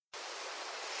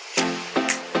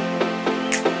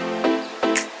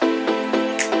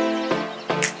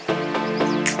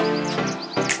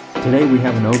Today we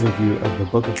have an overview of the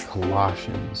book of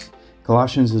Colossians.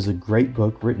 Colossians is a great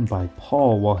book written by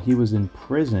Paul while he was in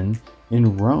prison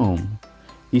in Rome.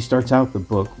 He starts out the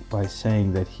book by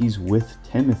saying that he's with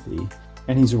Timothy,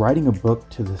 and he's writing a book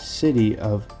to the city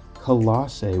of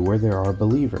Colossae where there are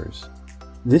believers.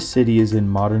 This city is in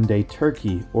modern-day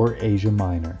Turkey or Asia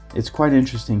Minor. It's quite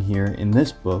interesting here in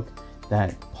this book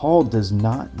that Paul does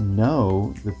not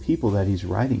know the people that he's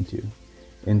writing to.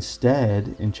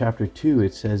 Instead, in chapter 2,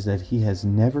 it says that he has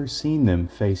never seen them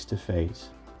face to face.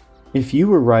 If you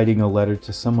were writing a letter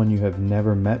to someone you have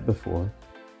never met before,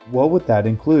 what would that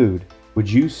include? Would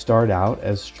you start out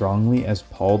as strongly as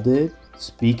Paul did,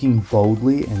 speaking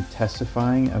boldly and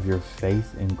testifying of your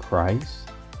faith in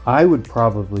Christ? I would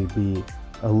probably be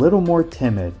a little more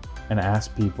timid and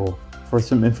ask people for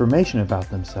some information about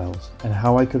themselves and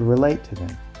how I could relate to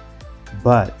them.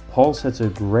 But Paul sets a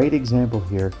great example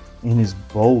here in his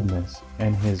boldness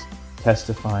and his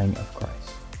testifying of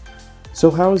Christ. So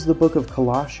how is the book of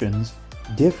Colossians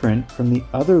different from the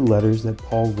other letters that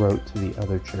Paul wrote to the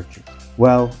other churches?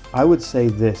 Well, I would say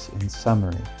this in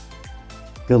summary.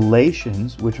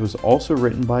 Galatians, which was also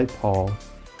written by Paul,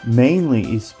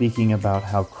 mainly is speaking about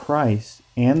how Christ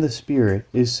and the Spirit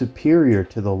is superior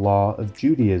to the law of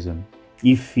Judaism.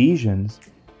 Ephesians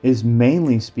is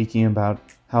mainly speaking about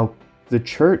how the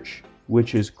church,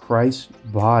 which is Christ's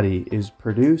body, is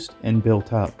produced and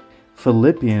built up.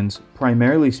 Philippians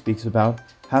primarily speaks about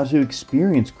how to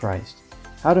experience Christ,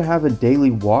 how to have a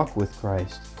daily walk with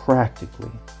Christ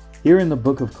practically. Here in the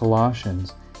book of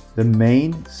Colossians, the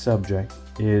main subject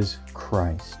is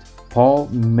Christ. Paul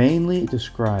mainly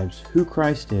describes who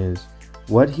Christ is,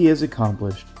 what he has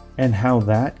accomplished, and how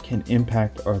that can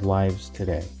impact our lives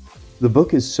today. The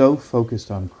book is so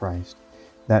focused on Christ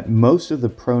that most of the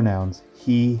pronouns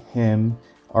he, him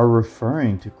are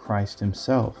referring to Christ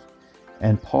himself.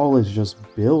 And Paul is just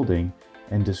building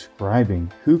and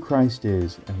describing who Christ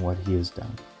is and what he has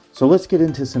done. So let's get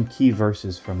into some key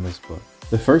verses from this book.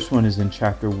 The first one is in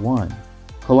chapter 1.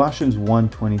 Colossians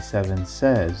 1:27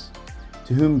 says,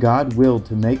 "To whom God willed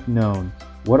to make known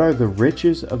what are the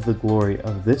riches of the glory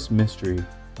of this mystery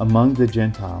among the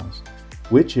Gentiles,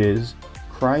 which is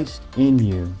Christ in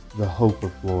you, the hope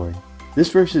of glory." This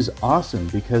verse is awesome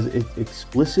because it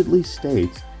explicitly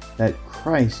states that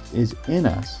Christ is in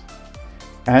us.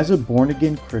 As a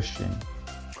born-again Christian,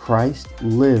 Christ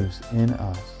lives in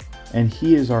us, and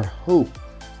he is our hope,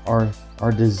 our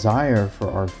desire for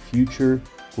our future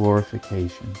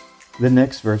glorification. The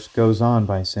next verse goes on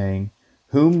by saying,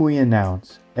 "Whom we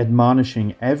announce,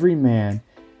 admonishing every man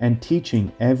and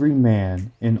teaching every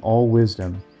man in all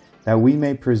wisdom, that we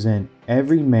may present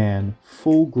every man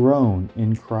full grown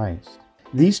in Christ."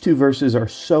 These two verses are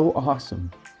so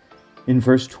awesome. In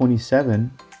verse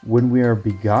 27, when we are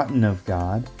begotten of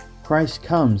God, Christ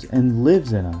comes and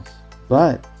lives in us.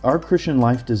 But our Christian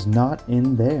life does not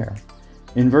end there.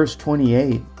 In verse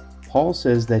 28, Paul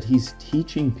says that he's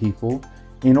teaching people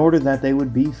in order that they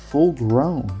would be full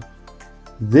grown.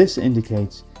 This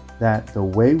indicates that the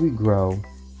way we grow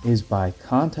is by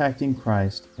contacting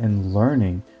Christ and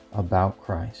learning about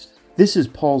Christ. This is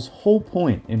Paul's whole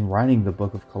point in writing the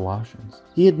book of Colossians.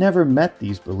 He had never met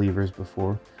these believers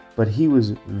before, but he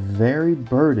was very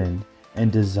burdened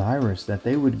and desirous that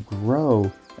they would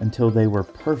grow until they were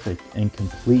perfect and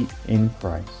complete in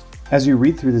Christ. As you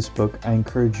read through this book, I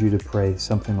encourage you to pray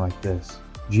something like this: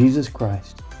 Jesus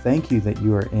Christ, thank you that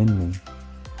you are in me,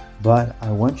 but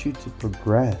I want you to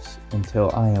progress until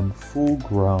I am full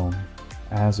grown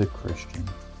as a Christian.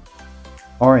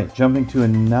 All right, jumping to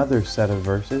another set of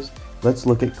verses, let's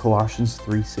look at Colossians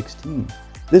 3:16.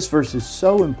 This verse is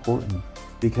so important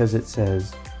because it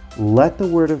says, "Let the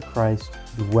word of Christ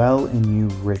dwell in you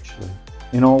richly,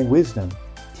 in all wisdom,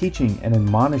 teaching and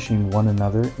admonishing one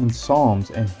another in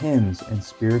psalms and hymns and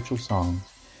spiritual songs,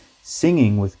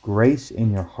 singing with grace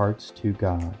in your hearts to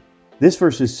God." This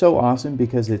verse is so awesome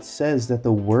because it says that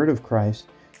the word of Christ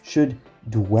should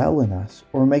dwell in us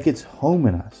or make its home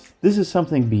in us. This is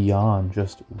something beyond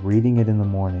just reading it in the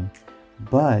morning,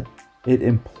 but it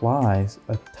implies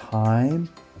a time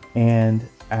and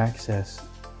access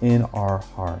in our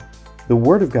heart. The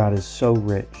Word of God is so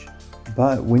rich,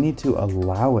 but we need to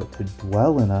allow it to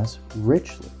dwell in us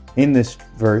richly. In this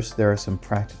verse, there are some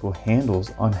practical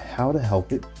handles on how to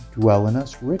help it dwell in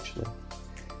us richly.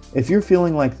 If you're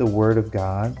feeling like the Word of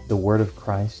God, the Word of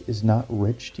Christ, is not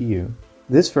rich to you,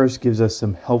 this verse gives us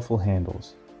some helpful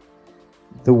handles.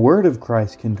 The Word of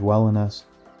Christ can dwell in us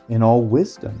in all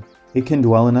wisdom. It can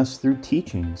dwell in us through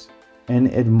teachings and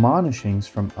admonishings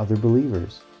from other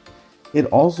believers. It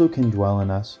also can dwell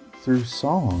in us through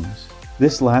songs.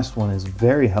 This last one is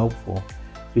very helpful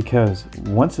because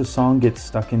once a song gets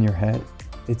stuck in your head,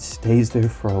 it stays there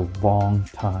for a long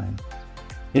time.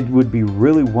 It would be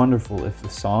really wonderful if the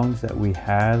songs that we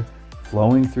had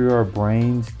flowing through our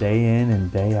brains day in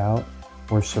and day out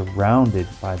were surrounded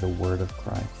by the Word of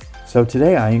Christ. So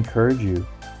today I encourage you,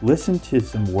 listen to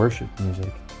some worship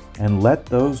music and let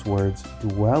those words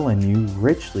dwell in you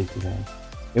richly today.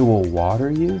 It will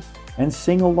water you and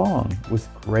sing along with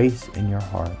grace in your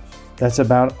hearts. That's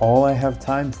about all I have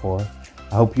time for.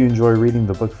 I hope you enjoy reading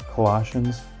the book of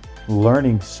Colossians,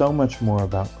 learning so much more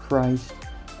about Christ,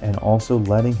 and also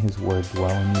letting His Word dwell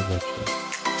in you richly.